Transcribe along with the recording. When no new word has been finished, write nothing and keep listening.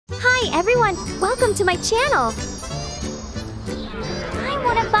Hi everyone, welcome to my channel. I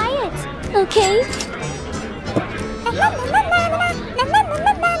want to buy it. Okay.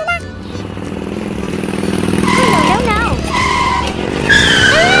 No.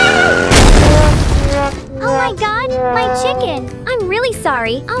 Oh my god, my chicken. I'm really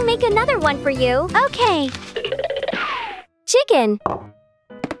sorry. I'll make another one for you. Okay. Chicken.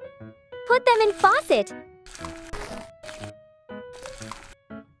 Put them in faucet.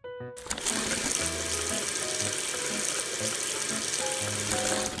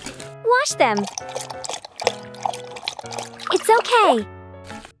 Wash them. It's okay.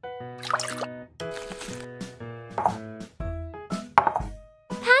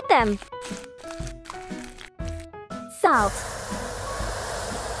 Pat them. Salt.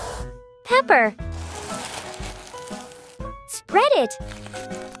 Pepper. Spread it.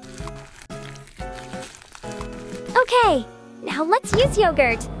 Okay, now let's use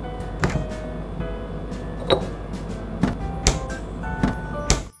yogurt.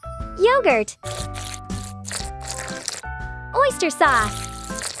 Yogurt. Oyster sauce.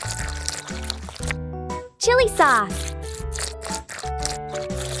 Chili sauce.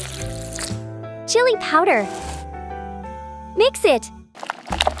 Chili powder. Mix it.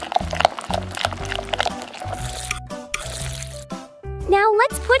 Now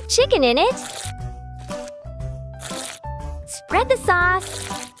let's put chicken in it. Spread the sauce.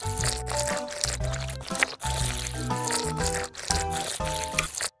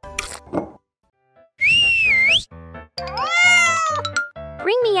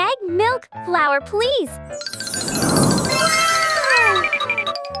 Bring me egg, milk, flour, please.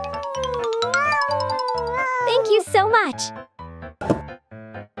 Thank you so much.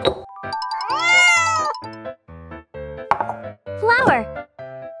 Flour.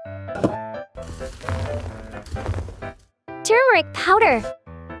 Turmeric powder.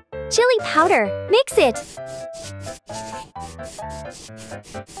 Chili powder. Mix it.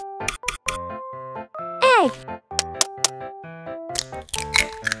 Egg.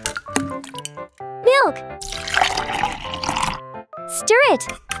 Milk. Stir it.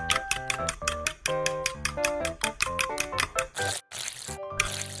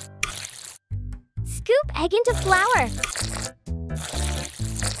 Scoop egg into flour.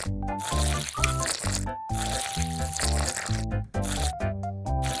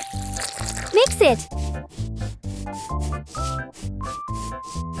 Mix it.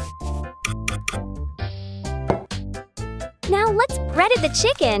 Now let's bread the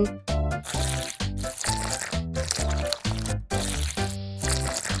chicken.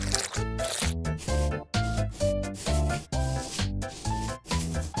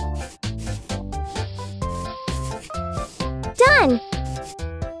 Done!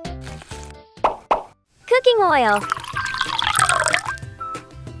 Cooking oil.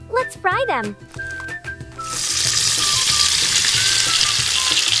 Let's fry them.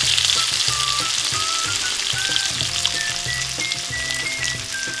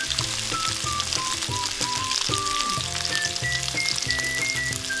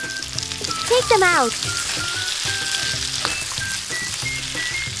 Take them out.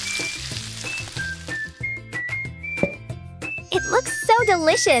 It looks so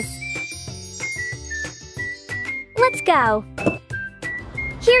delicious. Let's go.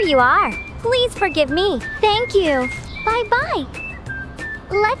 Here you are. Please forgive me. Thank you. Bye-bye.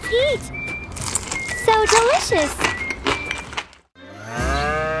 Let's eat. So delicious.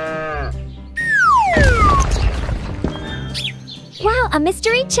 Wow, a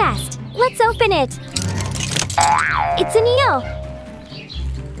mystery chest. Let's open it. It's an eel.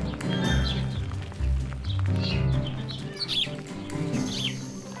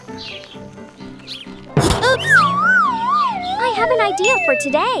 Oops! I have an idea for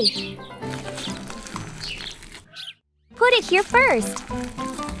today. Put it here first.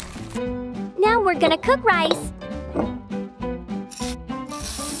 Now we're gonna cook rice.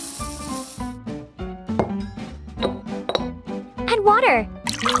 Add water.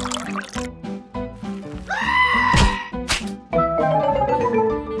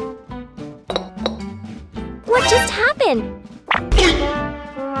 What just happened?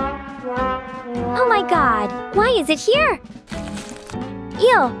 Oh my god, why is it here?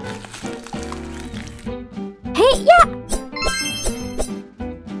 Eel. Hey, yeah!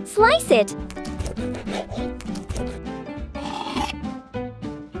 Slice it.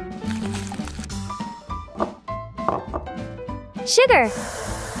 Sugar.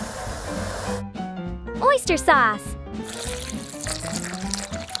 Oyster sauce.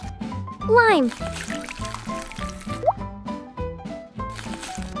 Lime.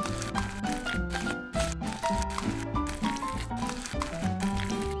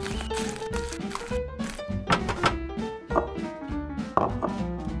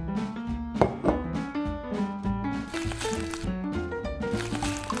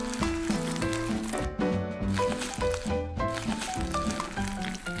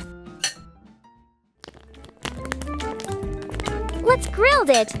 Let's grill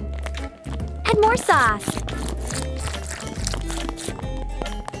it. Add more sauce.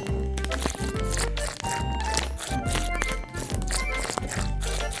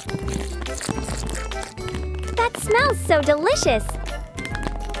 That smells so delicious.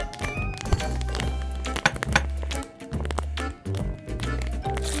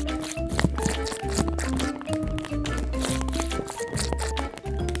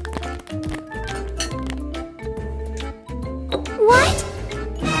 What?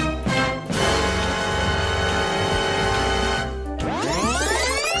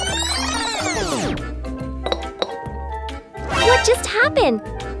 What just happened?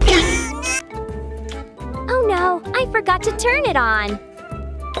 Oh no, I forgot to turn it on.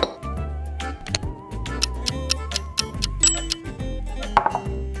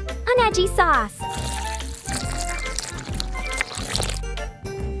 An edgy sauce.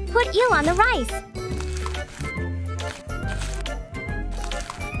 Put eel on the rice.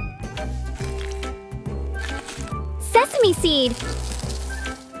 Sesame seed.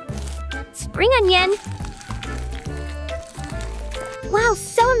 Spring onion. Wow,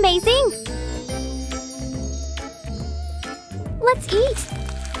 so amazing! Let's eat!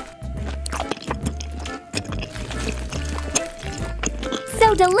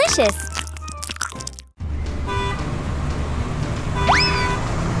 So delicious!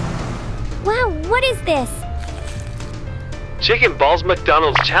 Wow, what is this? Chicken Balls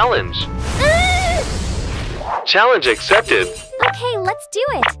McDonald's Challenge. Challenge accepted. Okay, let's do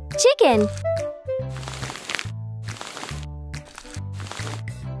it. Chicken.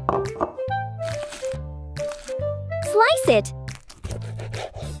 Slice it.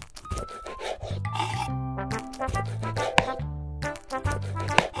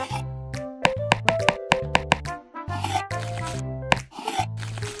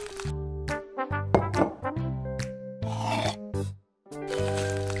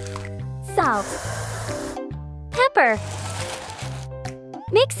 Salt. Pepper.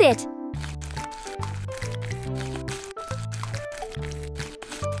 Mix it.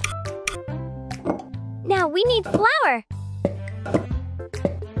 Now we need flour.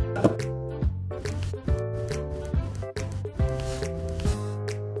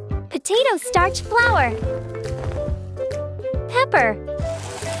 Potato starch flour. Pepper.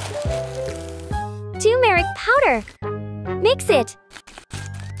 Turmeric powder. Mix it.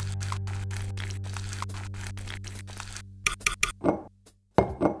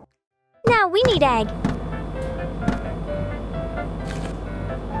 Now we need egg.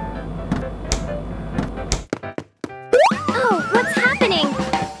 Oh, what's happening?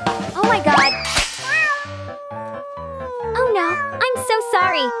 Oh my god. Oh no, I'm so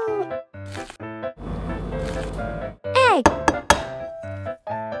sorry. Egg.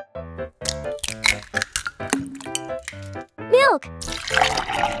 Milk.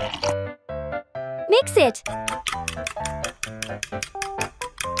 Mix it.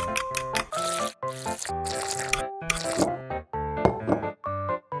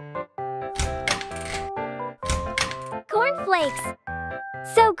 Cornflakes.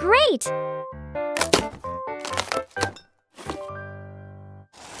 So great!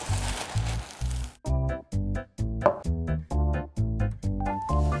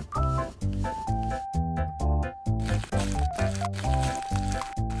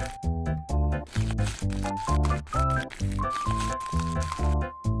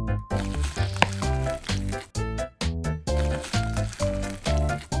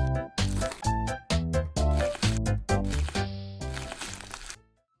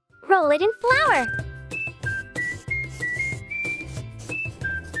 Roll it in flour.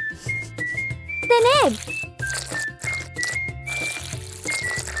 Then egg.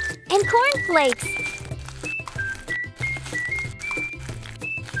 And cornflakes.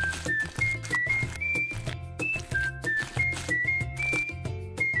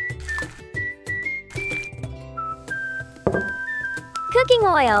 Cooking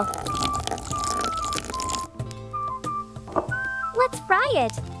oil. Let's fry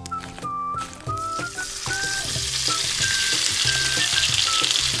it.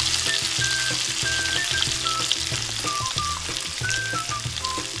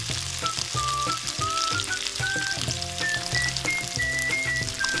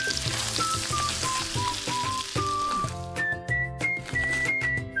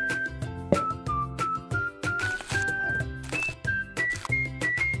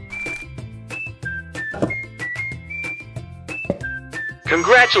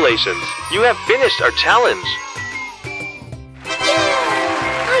 Congratulations! You have finished our challenge!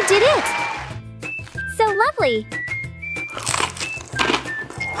 I did it! So lovely!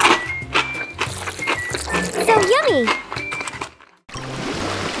 So yummy!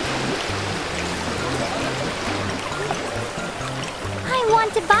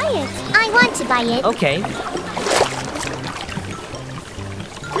 try it. Okay.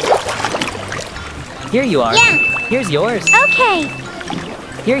 Here you are. Yeah. Here's yours. Okay.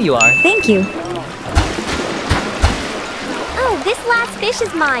 Here you are. Thank you. Oh, this last fish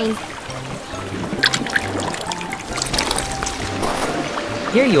is mine.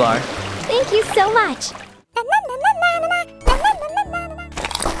 Here you are. Thank you so much.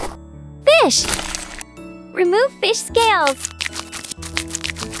 Fish. Remove fish scales.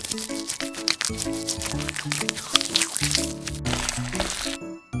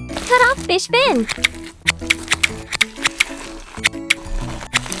 Cut off fish fin.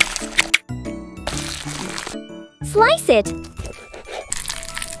 Slice it.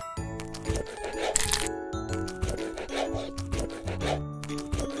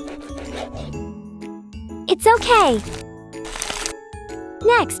 It's okay.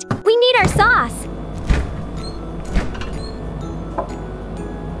 Next, we need our sauce.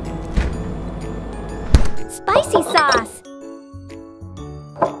 Spicy sauce.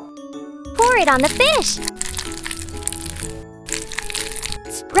 Pour it on the fish.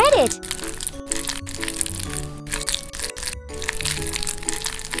 Spread it.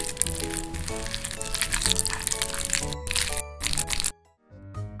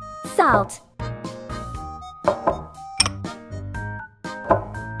 Salt.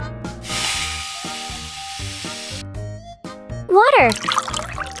 Water.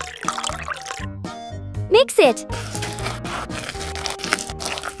 Mix it.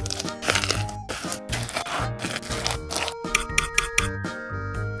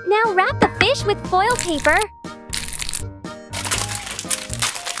 Now wrap the fish with foil paper.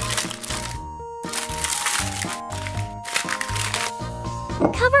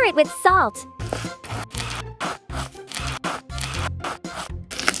 Cover it with salt.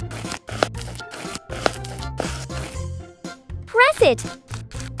 Press it.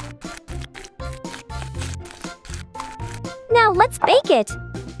 Now let's bake it.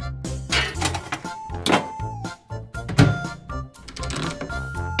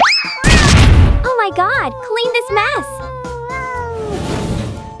 Oh my God, clean this mess.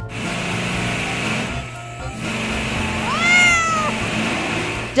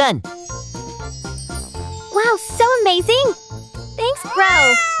 Done. Wow, so amazing! Thanks,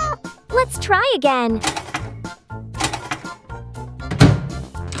 Bro. Let's try again.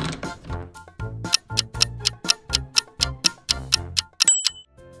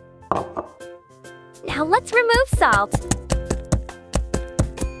 Now let's remove salt.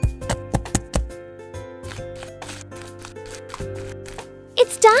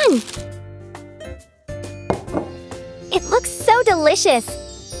 It's done! It looks so delicious!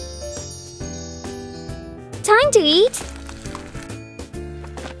 Time to eat!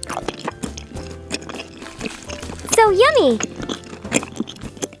 So yummy!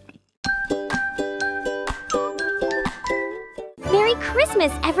 Merry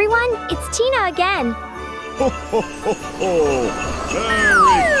Christmas, everyone! It's Tina again! Ho, ho, ho, ho!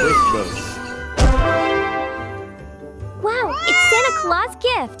 Merry Christmas! Wow, it's Santa Claus'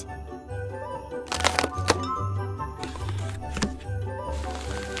 gift!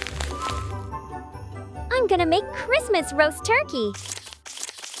 I'm gonna make Christmas roast turkey.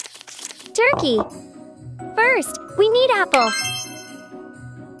 Turkey. First, we need apple.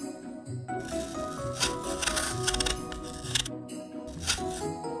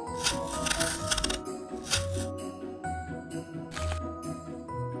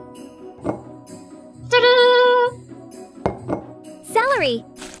 Ta-da! Celery.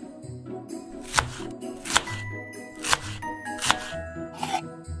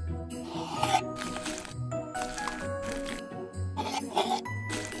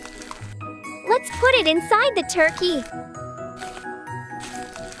 Let's put it inside the turkey.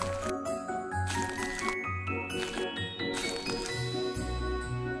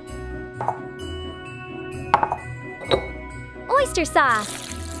 Oyster sauce.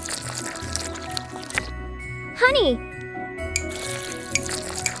 Honey.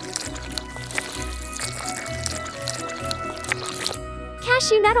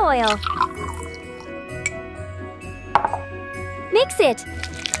 Cashew nut oil. Mix it.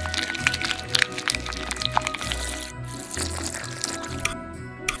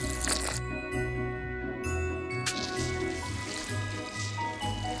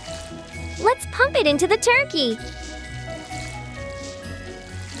 Let's pump it into the turkey.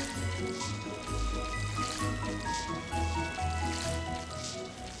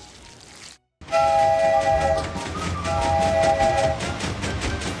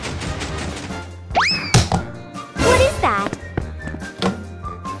 What is that?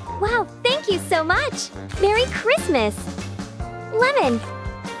 Wow, thank you so much. Merry Christmas. Lemon.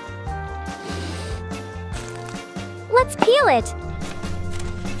 feel it.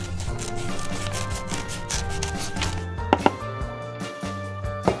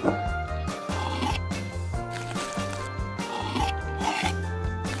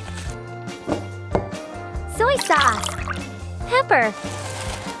 Soy sauce. Pepper.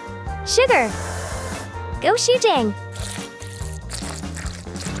 Sugar. Go shooting.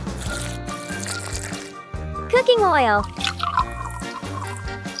 Cooking oil.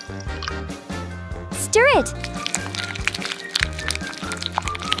 Stir it.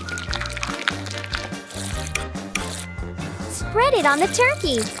 Spread it on the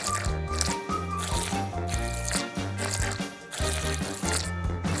turkey.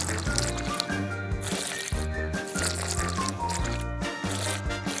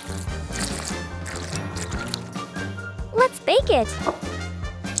 Let's bake it.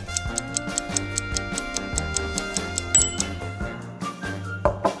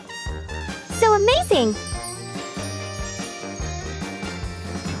 So amazing!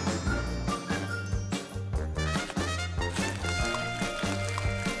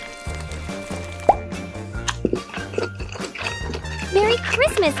 Merry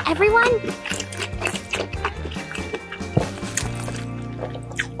Christmas, everyone!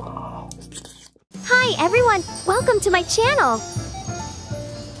 Hi, everyone! Welcome to my channel!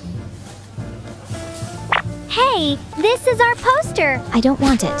 Hey, this is our poster! I don't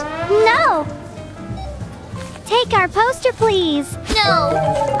want it. No! Take our poster, please! No!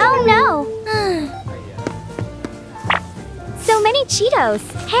 Oh, no! So many Cheetos!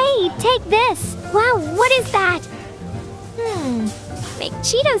 Hey, take this! Wow, what is that? Make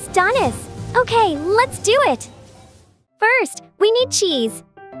Cheetos donuts! Okay, let's do it! First, we need cheese.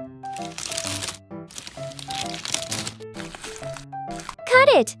 Cut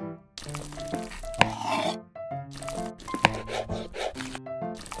it!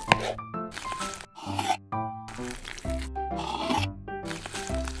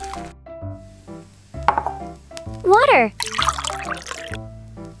 Water.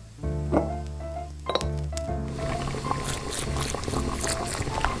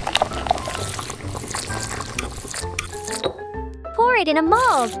 Pour it in a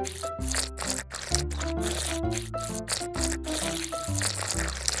mold.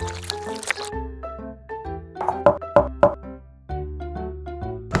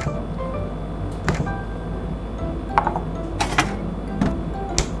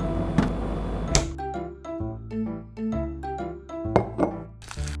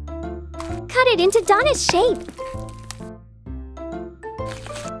 Cut it into donut shape.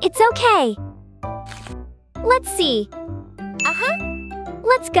 It's okay. Let's see.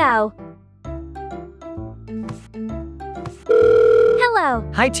 Let's go. Hello.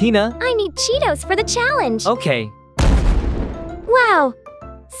 Hi, Tina. I need Cheetos for the challenge. Okay. Wow.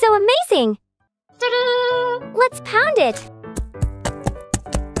 So amazing. Let's pound it.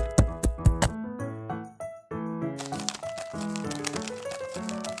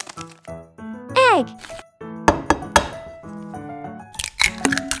 Egg.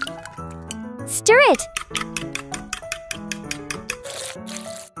 Stir it.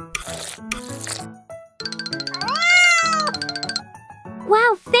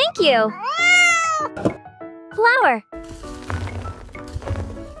 Wow, thank you. Flour.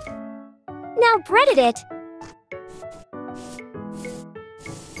 Now breaded it.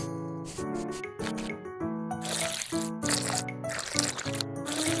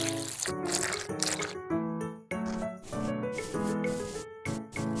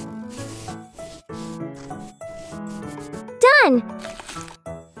 Done!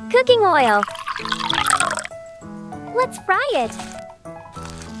 Cooking oil. Let's fry it.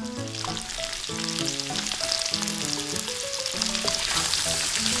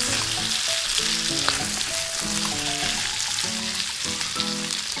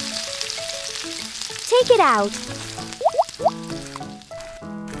 Take it out.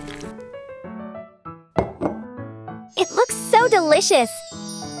 It looks so delicious.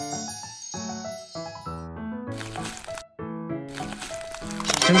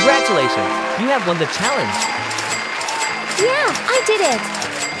 Congratulations! You have won the challenge. Yeah, I did it.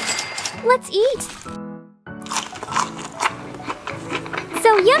 Let's eat.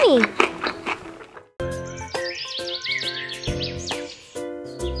 So yummy.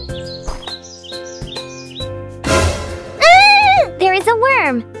 There is a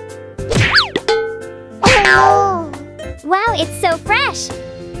worm. Oh. Wow, it's so fresh.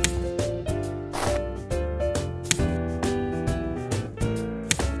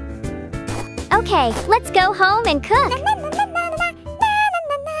 Okay, let's go home and cook.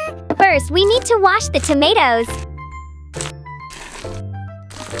 First, we need to wash the tomatoes.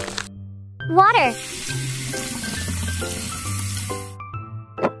 Water.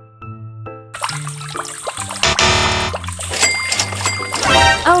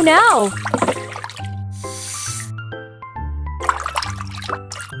 Oh no!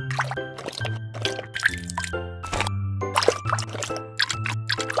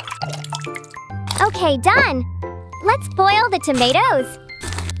 Okay, done. Let's boil the tomatoes.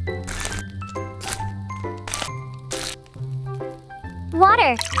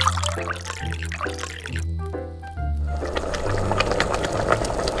 Water.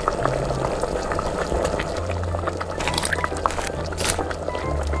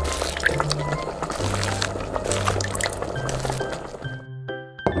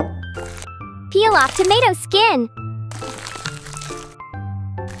 Peel off tomato skin.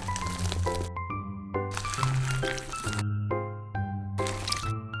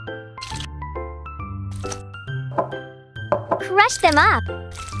 Crush them up.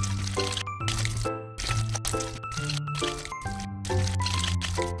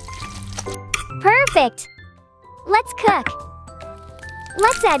 Perfect. Let's cook.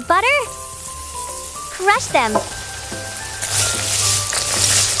 Let's add butter. Crush them.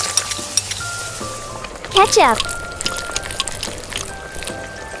 Ketchup.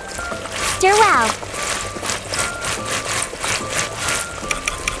 Stir well.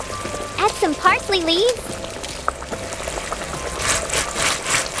 Add some parsley leaves.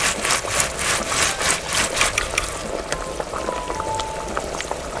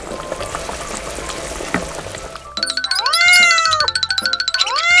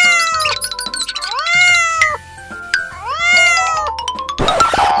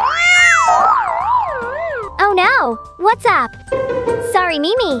 Oh no! What's up? Sorry,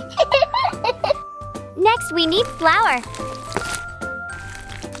 Mimi. Next, we need flour.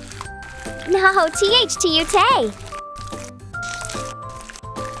 No, THTUT.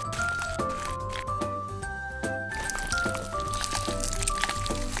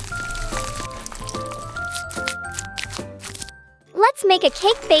 Let's make a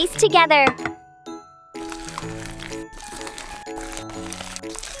cake base together.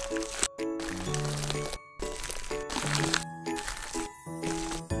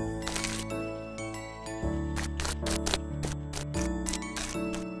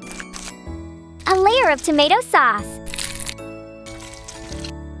 A layer of tomato sauce.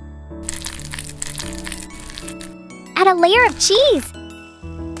 Add a layer of cheese.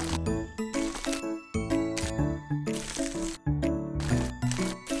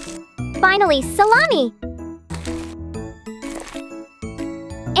 Finally, salami.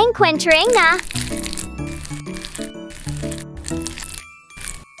 Encuentrena.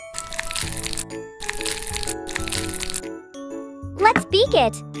 Let's bake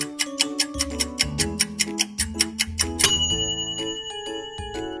it.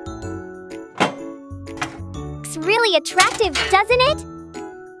 Looks really attractive, doesn't it?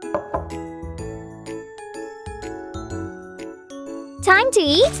 Time to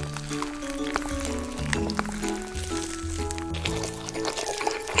eat?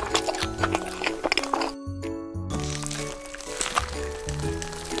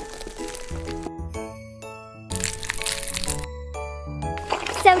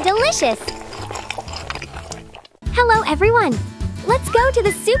 So delicious! Hello everyone! Let's go to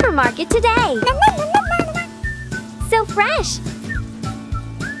the supermarket today! So fresh!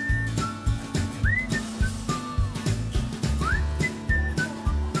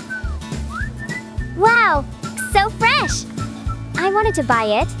 Wow! So fresh! I wanted to buy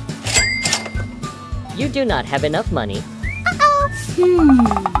it. You do not have enough money.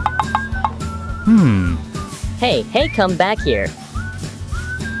 Hey, come back here.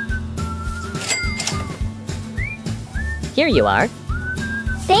 Here you are.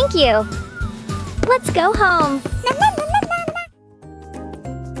 Thank you. Let's go home.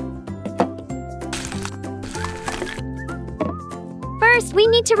 First, we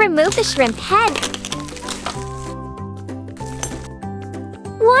need to remove the shrimp head.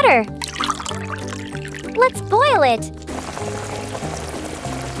 Water. Let's boil it.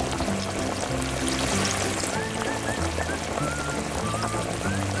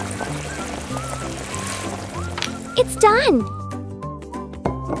 It's done!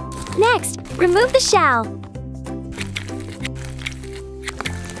 Next, remove the shell.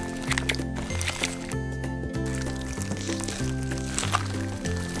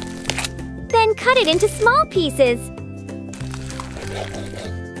 Then cut it into small pieces.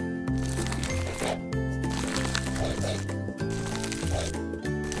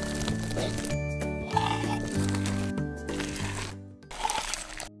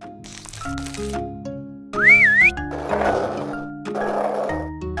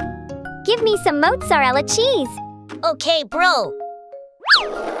 Give me some mozzarella cheese. Okay, bro.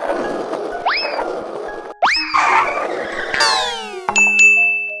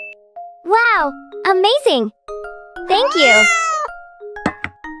 Amazing! Thank you!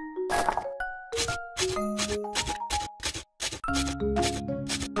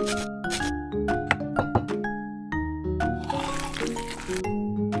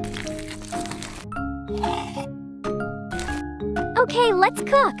 Okay, let's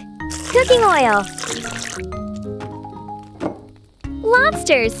cook. Cooking oil.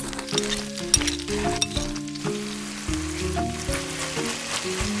 Lobsters.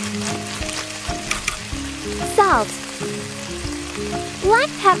 Salt. Black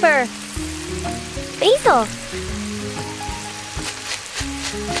pepper. Basil.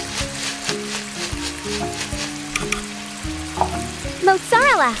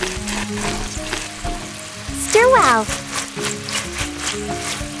 Mozzarella. Stir well.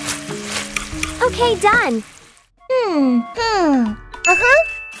 Okay, done.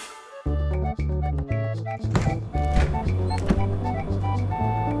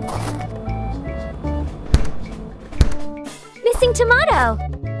 Missing tomato.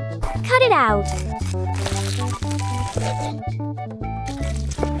 Cut it out.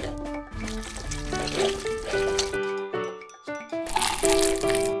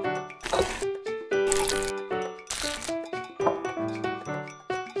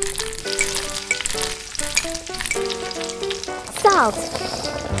 Salt.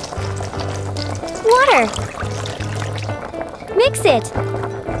 Water. Mix it.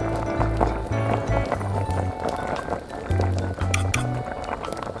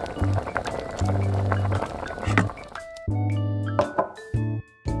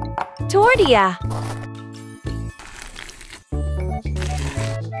 Tortilla.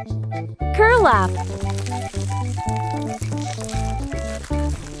 Curl up.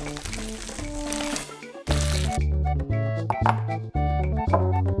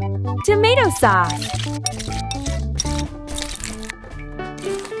 Tomato sauce.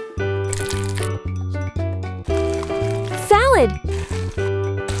 Salad.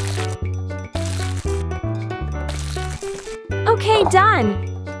 Okay, done.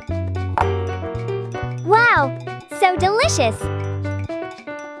 Wow, so delicious.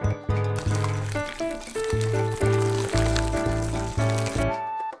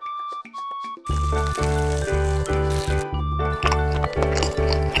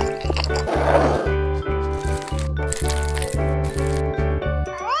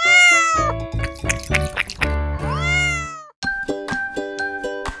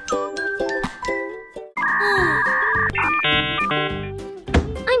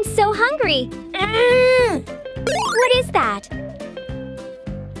 I'm so hungry. What is that?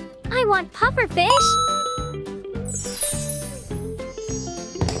 I want puffer fish.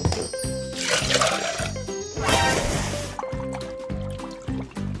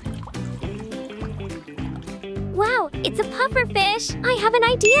 Wow, it's a puffer fish. I have an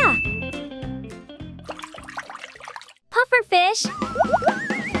idea. Puffer fish.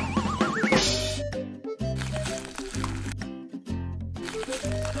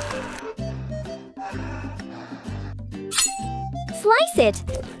 Slice it.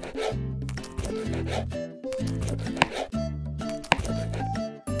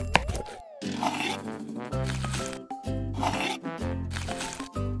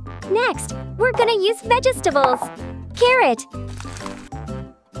 Next, we're gonna use vegetables. Carrot.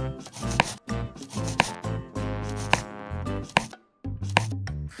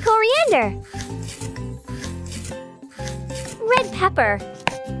 Coriander. Red pepper.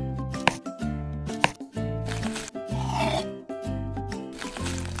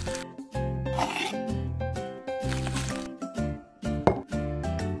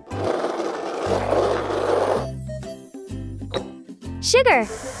 Sugar.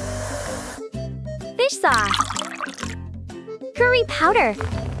 Fish sauce. Curry powder.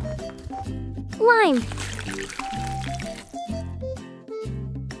 Lime.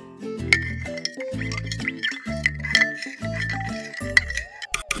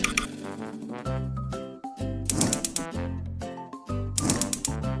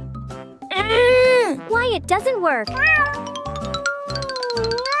 Why it doesn't work?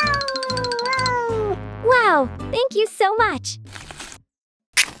 Wow, thank you so much.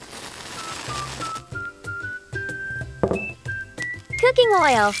 Cooking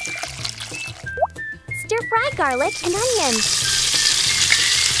oil. Stir-fry garlic and onions.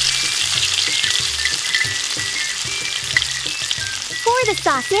 Pour the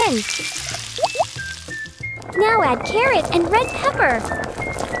sauce in. Now add carrot and red pepper.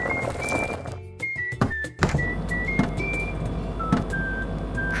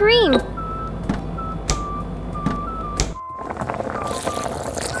 Cream.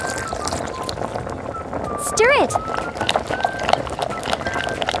 Stir it.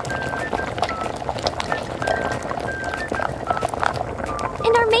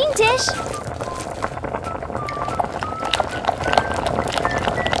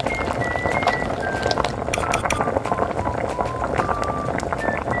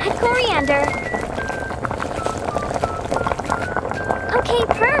 butter. Okay,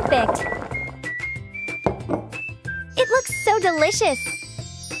 perfect. It looks so delicious.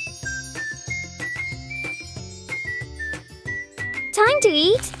 Time to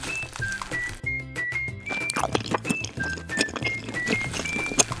eat.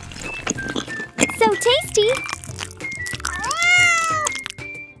 So tasty.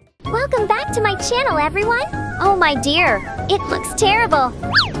 Welcome back to my channel, everyone. Oh my dear, it looks terrible.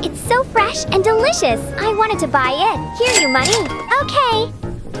 It's so fresh and delicious. I wanted to buy it. Here, you money. Okay.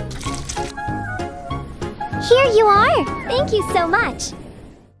 Here you are. Thank you so much.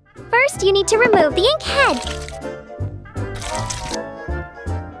 First, you need to remove the ink head.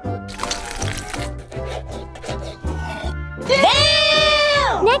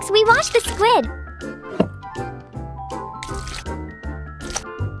 Damn! Next, we wash the squid.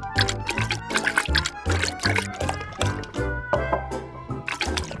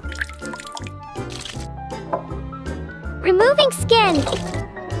 Removing skin.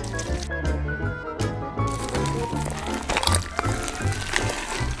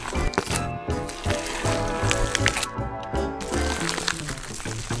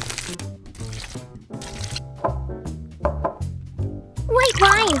 White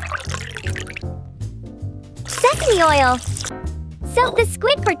wine. Sesame oil. Soak the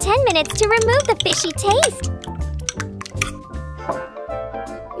squid for 10 minutes to remove the fishy taste.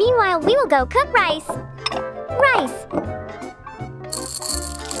 Meanwhile, we will go cook rice. Rice.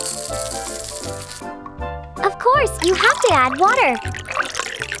 Of course, you have to add water.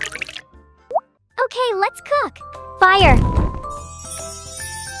 Okay, let's cook. Fire.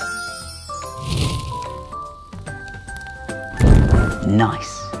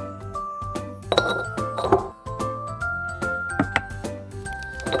 Nice.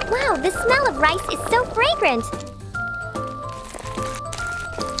 Wow, the smell of rice is so fragrant.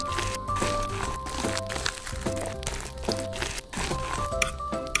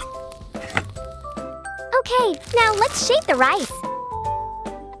 Okay, now let's shake the rice.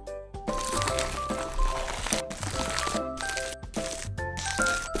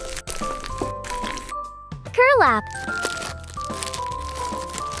 Curl up.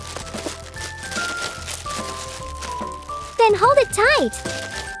 Then hold it tight.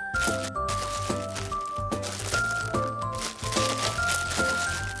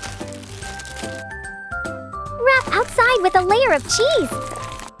 Wrap outside with a layer of cheese.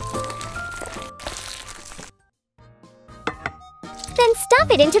 Then stuff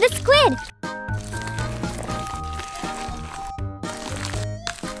it into the squid.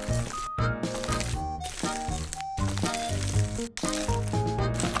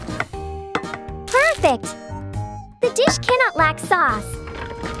 Perfect! The dish cannot lack sauce.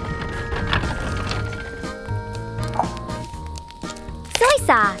 Soy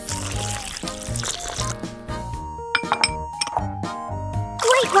sauce.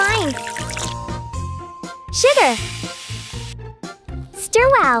 White wine. Sugar. Stir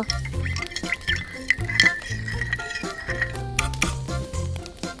well.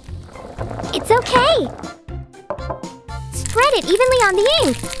 It's okay. Spread it evenly on the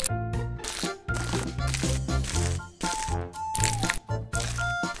ink.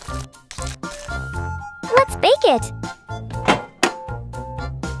 Let's bake it.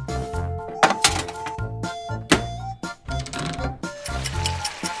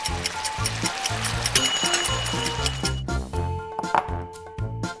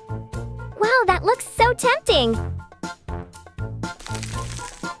 Wow, that looks so tempting.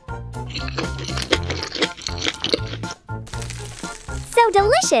 So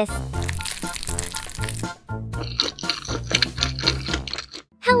delicious.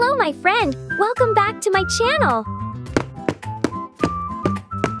 Hello, my friend. Welcome back to my channel.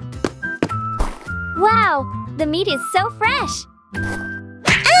 Wow, the meat is so fresh.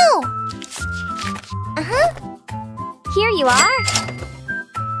 Ow! Uh-huh. Here you are.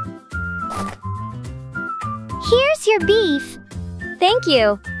 Here's your beef. Thank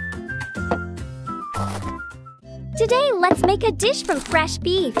you. Today, let's make a dish from fresh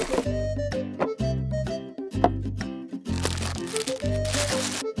beef.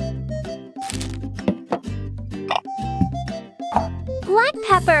 Black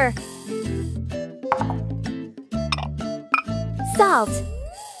pepper. Salt.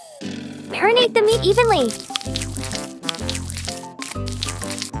 Marinate the meat evenly.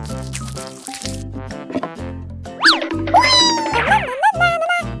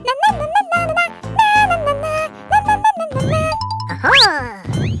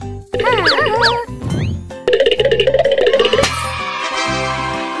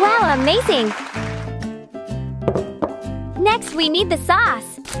 Wow, amazing! Next, we need the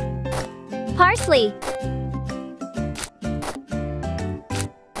sauce. Parsley.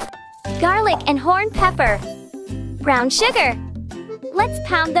 Garlic and horn pepper. Brown sugar. Let's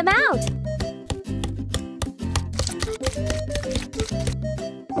pound them out.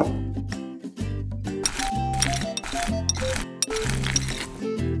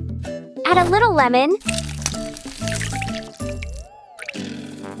 Add a little lemon.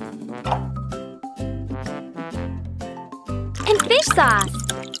 And fish sauce.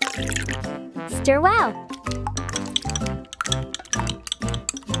 Stir well.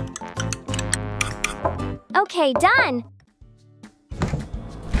 Okay, done.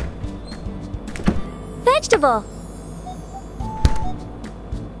 Vegetable.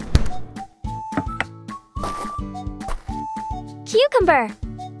 Cucumber.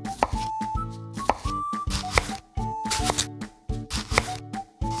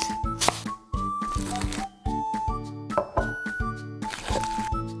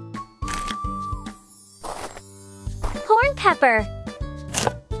 Horn pepper.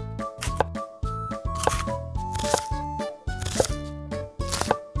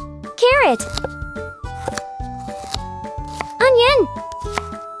 Carrot. Onion.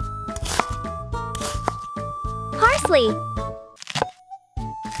 Parsley.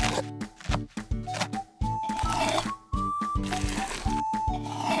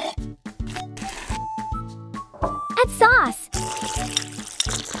 Add sauce.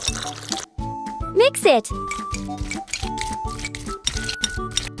 Mix it.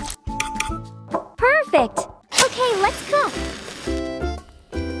 Perfect. Okay, let's cook.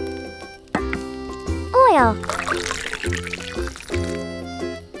 Oil.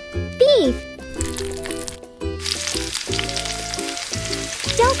 Beef.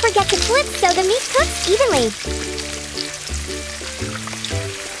 Don't forget to flip so the meat cooks evenly.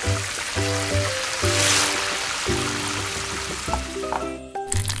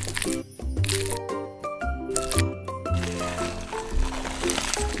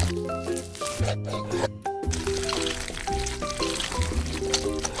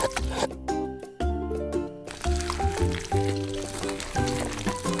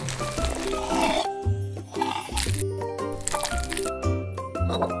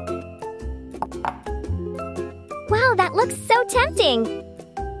 Wow, that looks so tempting!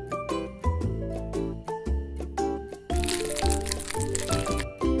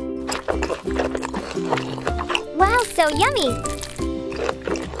 Wow, so yummy!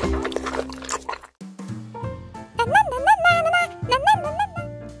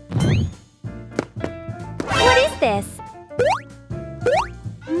 What is this?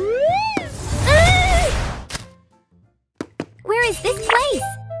 Where is this place?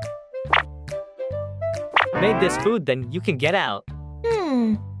 Made this food, then you can get out.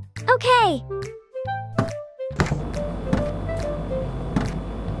 Okay.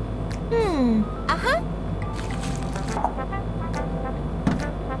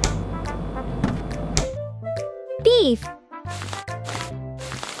 Beef.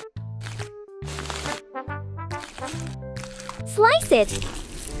 Slice it.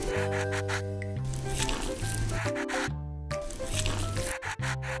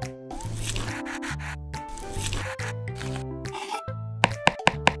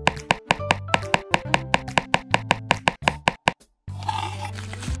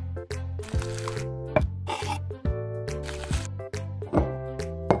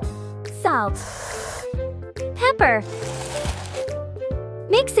 Salt. Pepper.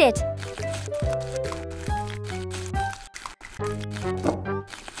 Mix it.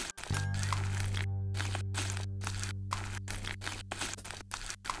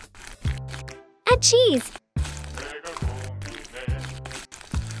 Add cheese.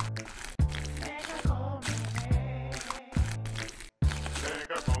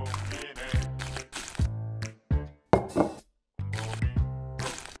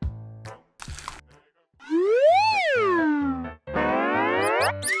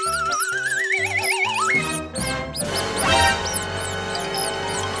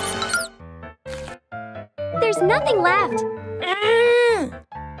 There's nothing left.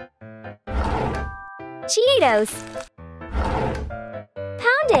 Cheetos.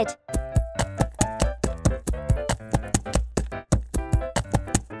 Pound it.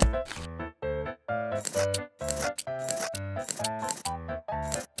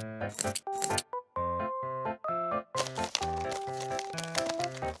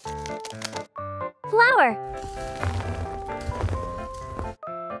 Flour.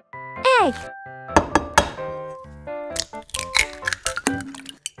 Egg.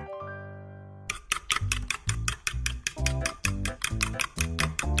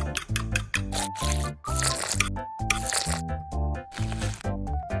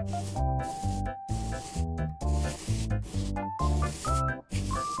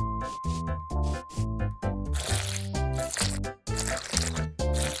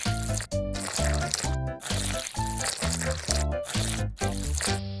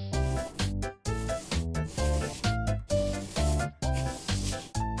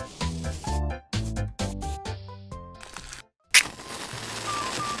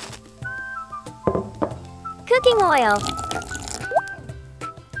 cooking oil.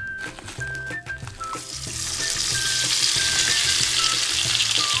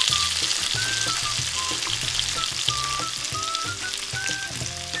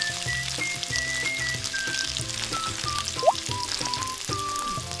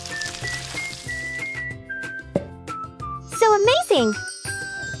 So amazing!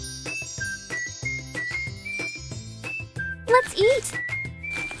 Let's eat!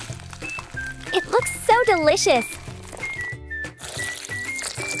 It looks so delicious!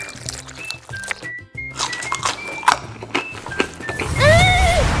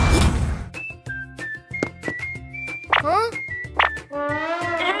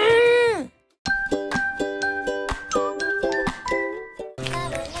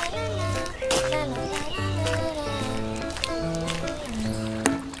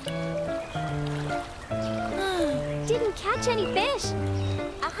 Didn't catch any fish.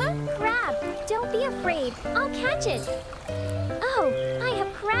 Crab. Don't be afraid. I'll catch it. Oh, I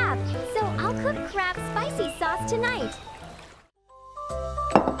have crab. So I'll cook crab spicy sauce tonight.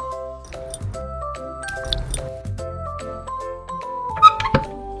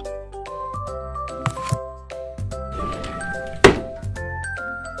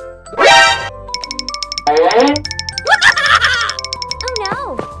 Oh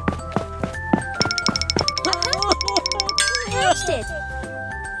no! Catched it!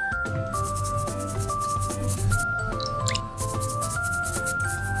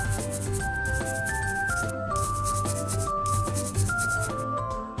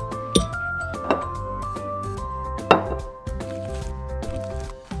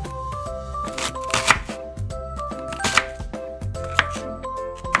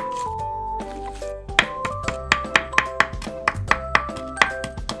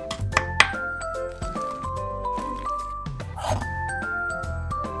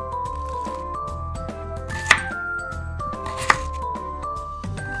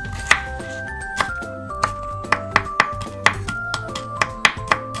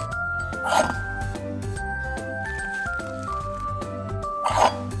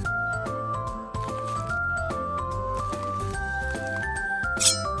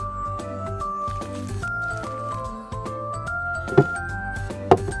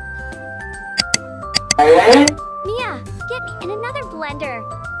 Mia, get me in another blender.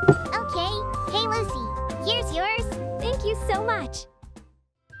 Okay. Hey, Lucy. Here's yours. Thank you so much.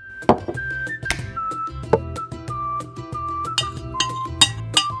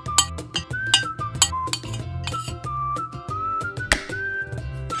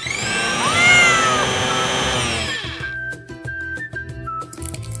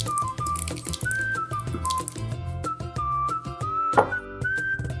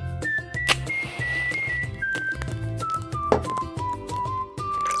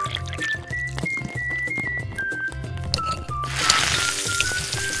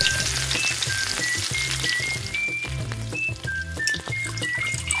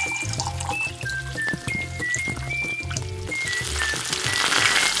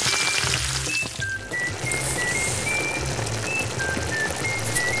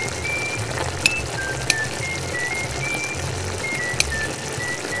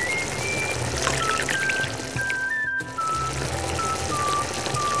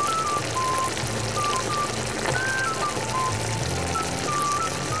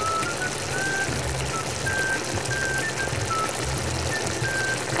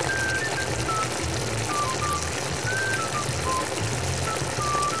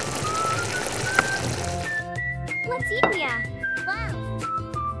 Let's eat, Mia. Wow.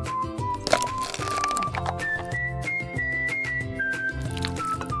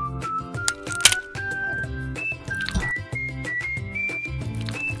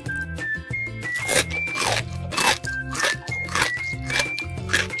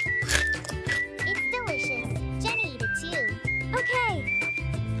 It's delicious. Jenny eat it too. Okay.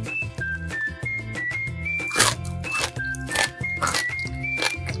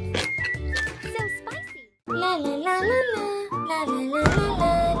 So spicy. La la la la la la la la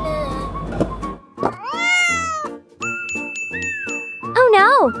la la. Oh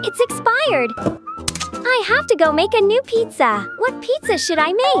no, it's expired. I have to go make a new pizza. What pizza should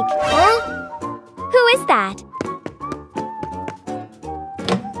I make? Who is that?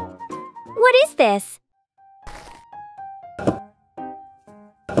 What is this?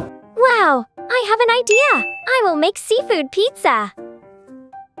 Wow, I have an idea. I will make seafood pizza.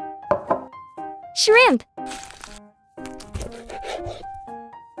 Shrimp.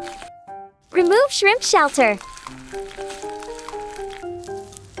 Remove shrimp shelter.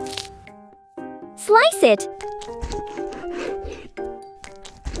 Slice it.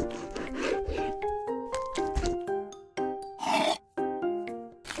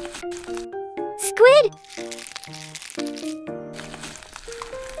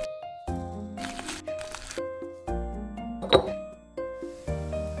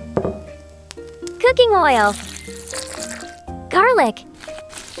 Cooking oil. Garlic.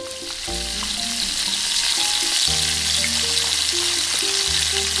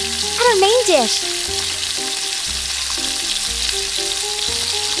 Add our main dish.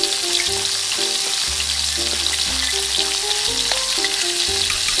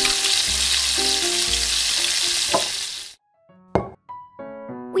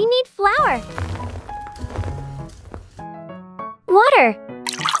 We need flour. Water.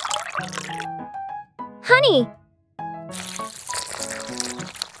 Honey.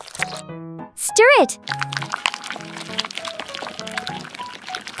 Stir it.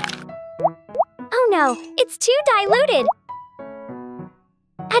 Oh no, it's too diluted.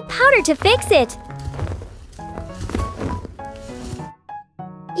 Add powder to fix it.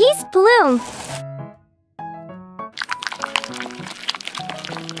 Yeast bloom.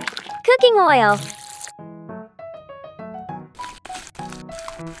 Cooking oil.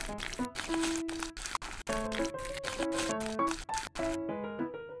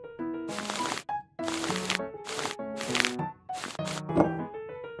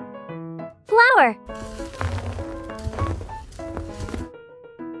 Flour.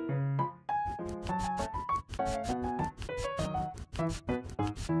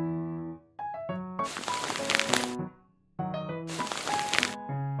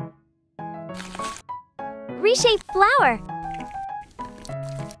 Reshape flour.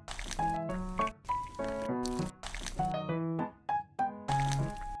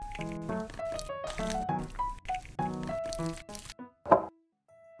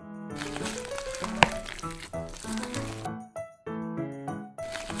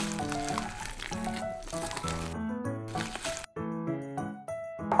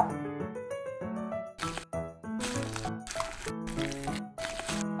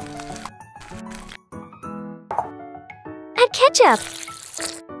 Add ketchup.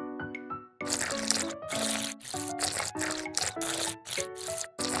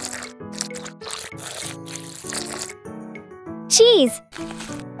 Cheese.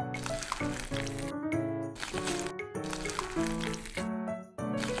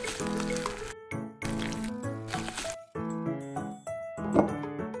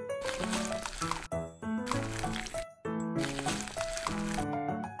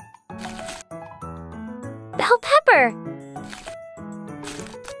 Bell pepper.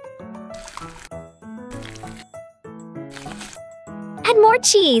 Add more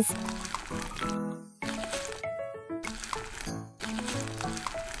cheese.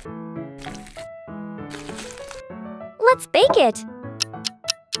 Let's bake it.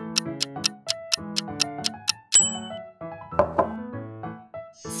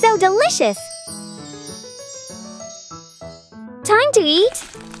 So delicious. Time to eat.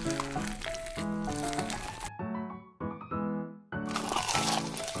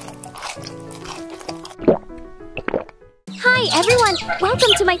 Hi everyone,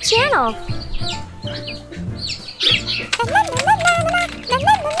 welcome to my channel.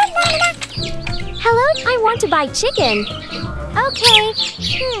 Hello, I want to buy chicken. Okay,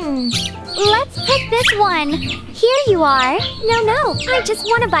 let's pick this one. Here you are. No, I just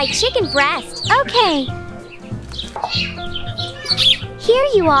want to buy chicken breast. Okay. Here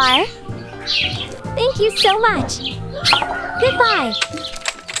you are. Thank you so much. Goodbye.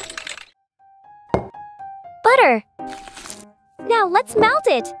 Butter. Now let's melt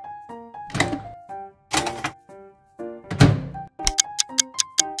it.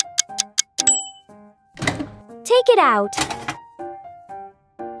 Take it out.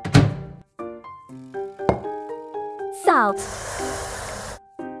 Salt.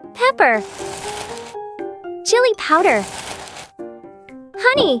 Pepper. Chili powder.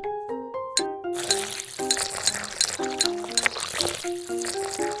 Honey.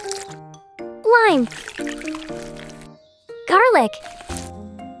 Lime. Garlic.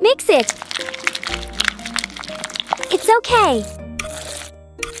 Mix it. It's okay.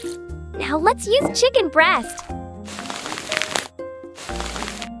 Now let's use chicken breast.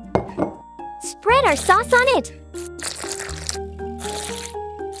 Spread our sauce on it.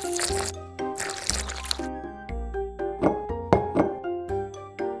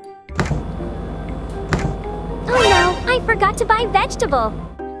 Oh no, I forgot to buy vegetable.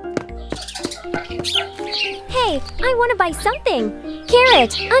 Hey, I want to buy something.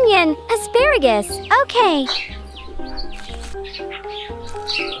 Carrot, onion, asparagus. Okay.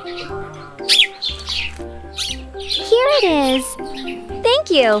 Here it is. Thank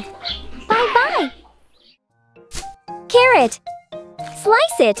you. Bye-bye. Carrot.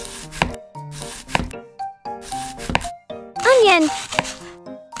 Slice it. Onion.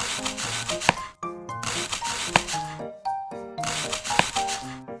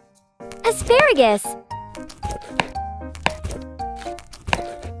 Asparagus.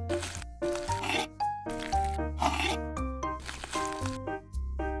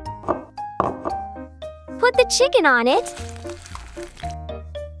 Put the chicken on it.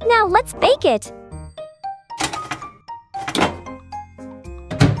 Now let's bake it.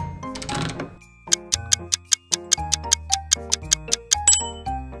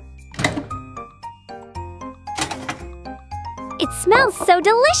 It smells so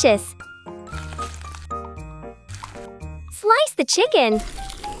delicious. Slice the chicken.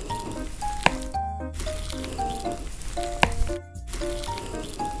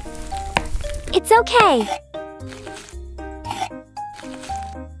 It's okay.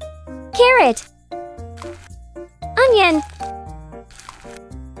 Carrot. Onion.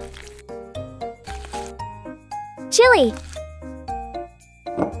 Chili.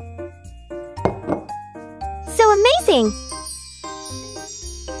 So amazing!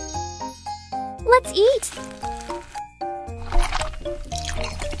 Let's eat.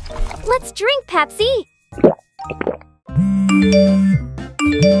 Let's drink Pepsi.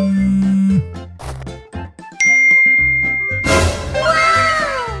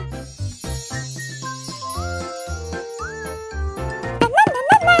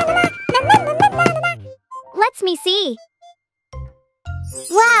 Let me see.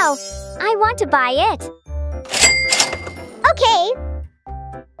 Wow, I want to buy it. Okay.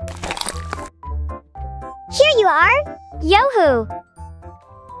 Here you are. Yoo-hoo!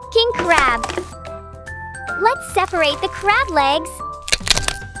 King crab. Let's separate the crab legs.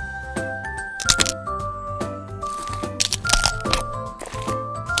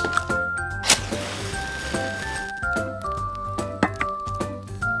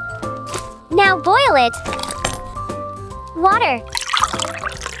 Now boil it. Water.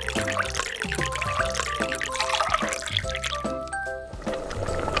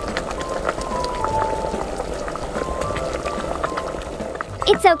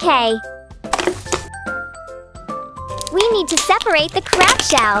 It's okay. We need to separate the crab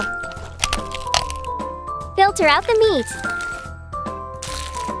shell. Filter out the meat.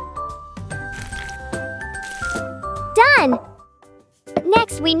 Done!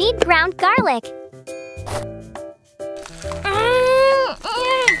 Next, we need ground garlic.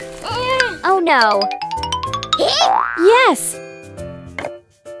 Oh no! Yes!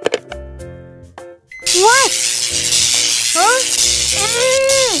 What? Huh?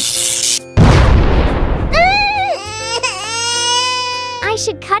 I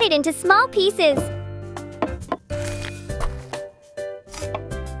should cut it into small pieces.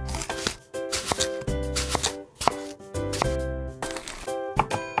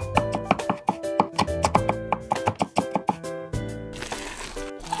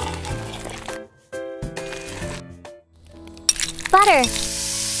 Butter.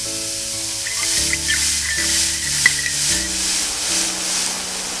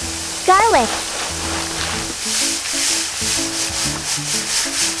 Garlic.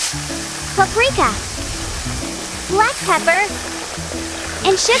 Paprika. Black pepper.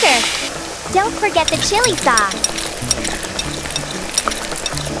 And sugar. Don't forget the chili sauce.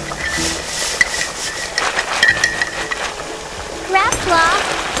 Crab claw.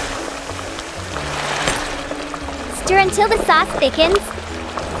 Stir until the sauce thickens.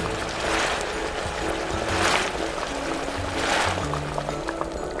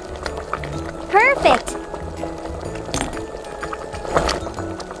 Perfect!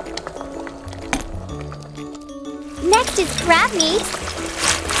 Next is crab meat.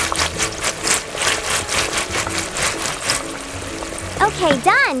 Okay,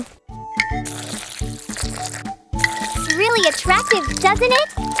 done! It's really attractive, doesn't it?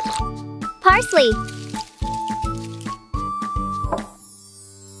 Parsley.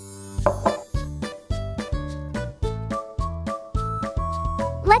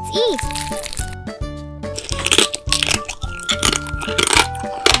 Let's eat!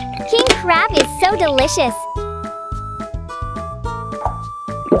 King crab is so delicious!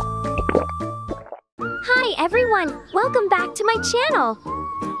 Hi everyone! Welcome back to my channel!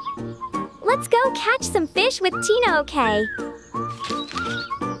 Let's go catch some fish with Tina, okay?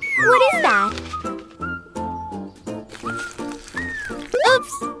 What is that?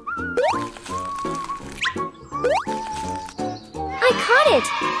 Oops! I caught it!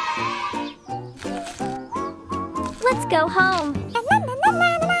 Let's go home.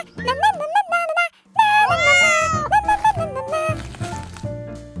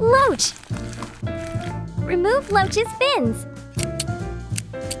 Loach! Remove Loach's fins.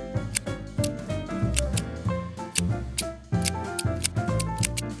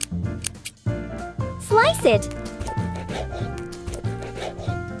 Slice it.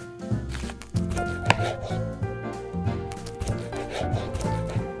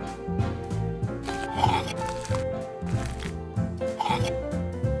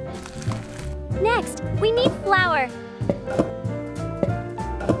 We need flour.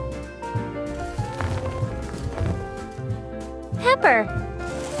 Pepper.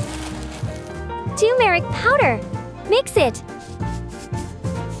 Turmeric powder. Mix it.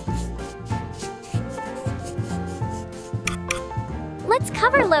 Let's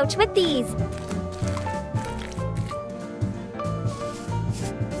cover Loach with these.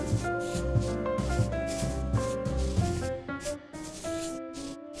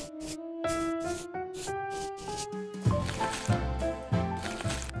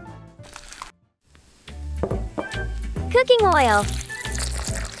 Cooking oil.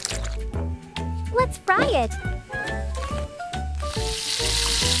 Let's fry it.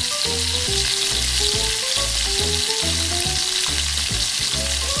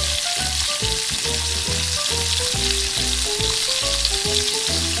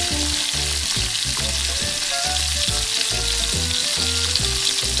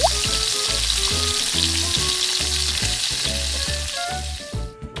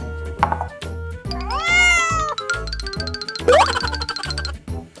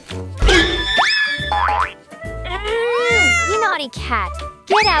 Cat,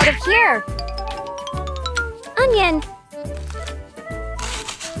 get out of here! Onion.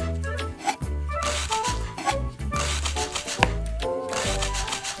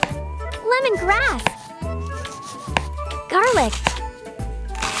 Lemongrass. Garlic.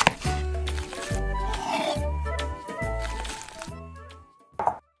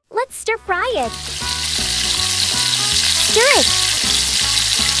 Let's stir fry it. Stir it.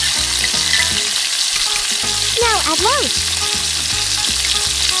 Now add Loach.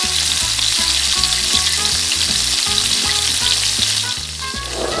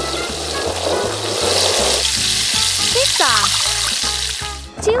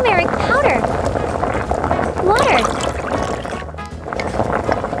 Turmeric powder. Water.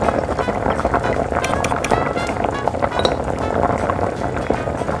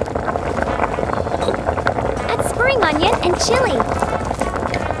 Add spring onion and chili.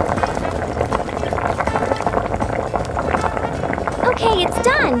 Okay, it's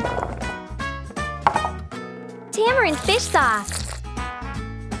done. Tamarind fish sauce.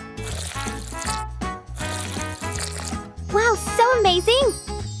 Wow, so amazing!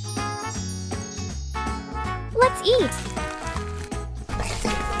 Let's eat!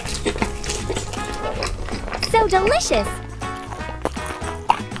 So delicious!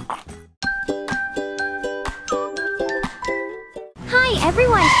 Hi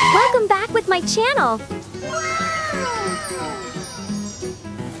everyone! Welcome back with my channel!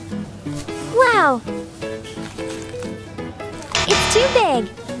 Wow! It's too big!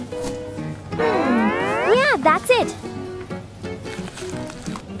 Yeah, that's it!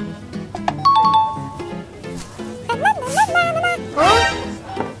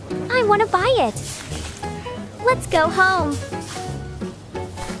 I want to buy it. Let's go home.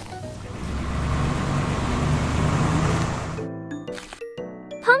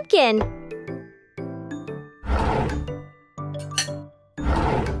 Pumpkin.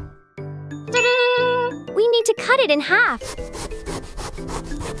 We need to cut it in half.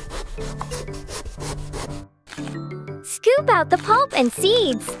 Scoop out the pulp and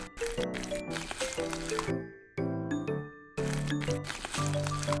seeds.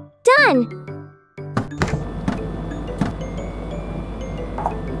 Done!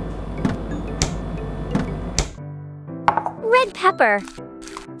 Red pepper.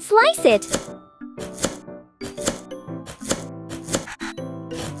 Slice it.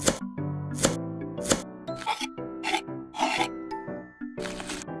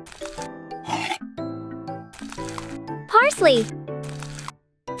 Parsley.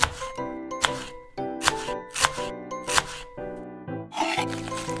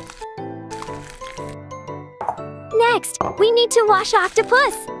 Next, we need to wash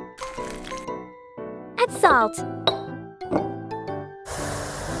Octopus. Add salt.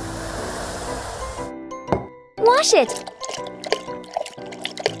 Wash it.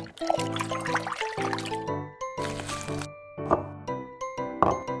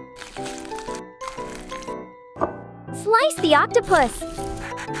 Slice the octopus.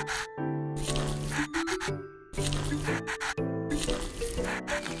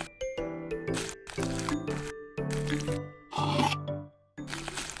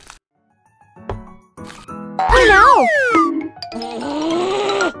 Oh no!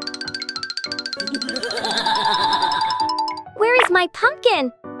 Where is my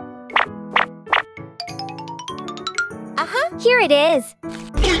pumpkin? Here it is.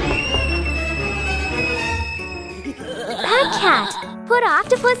 Bad cat, put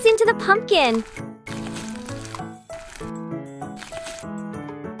octopus into the pumpkin.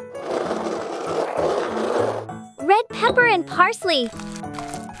 red pepper and parsley.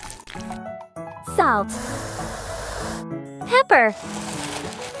 Salt. Pepper.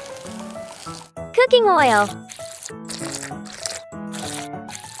 Cooking oil.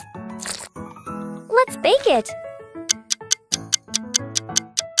 Let's bake it.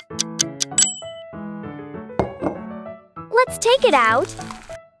 Let's take it out.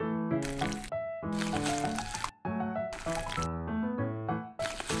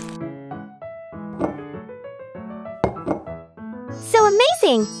 So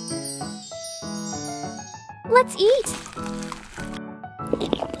amazing! Let's eat.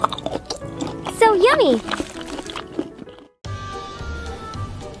 So yummy!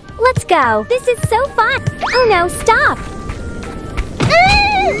 Let's go. This is so fun. Oh no, stop!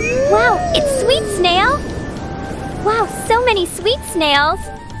 Wow, it's sweet snail! Wow, so many sweet snails!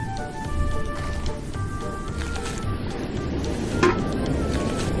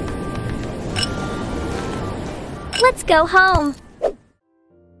 Let's go home.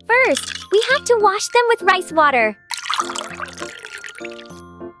 First, we have to wash them with rice water.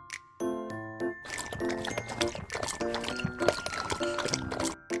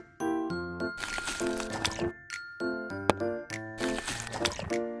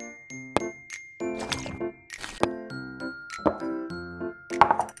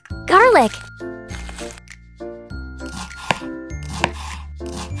 Garlic.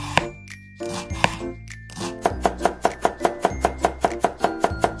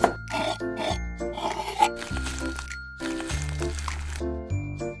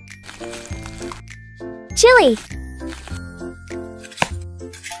 Chili.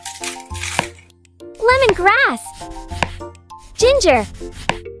 Lemongrass. Ginger.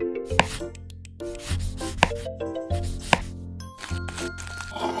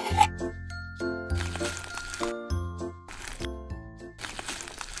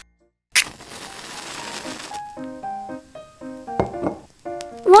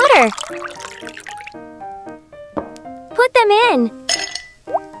 Water. Put them in.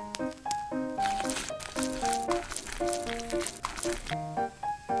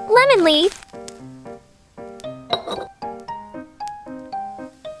 Lemon leaf.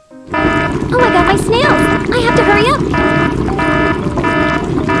 Oh my god, my snails! I have to hurry up!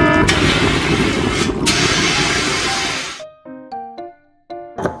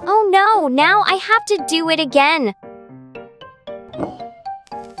 Oh no, now I have to do it again.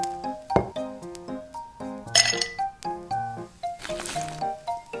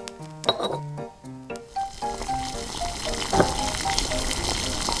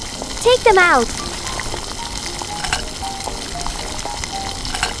 Take them out.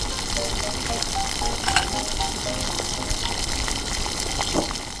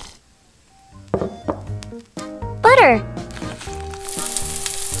 Butter.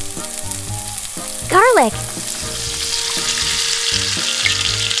 Garlic.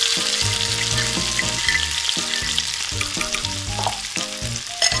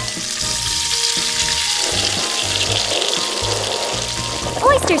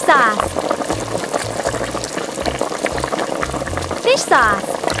 Oyster sauce. Fish sauce.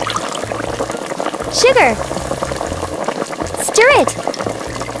 Sugar. Stir it.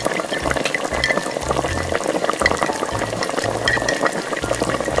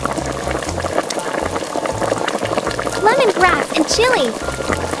 Lemongrass and chili.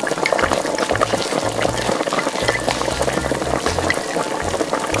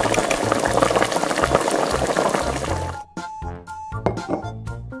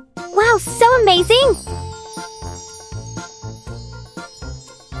 Wow, so amazing!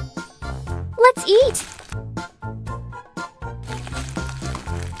 Let's eat!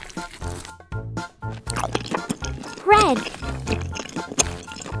 Bread.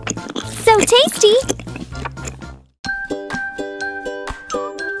 So tasty!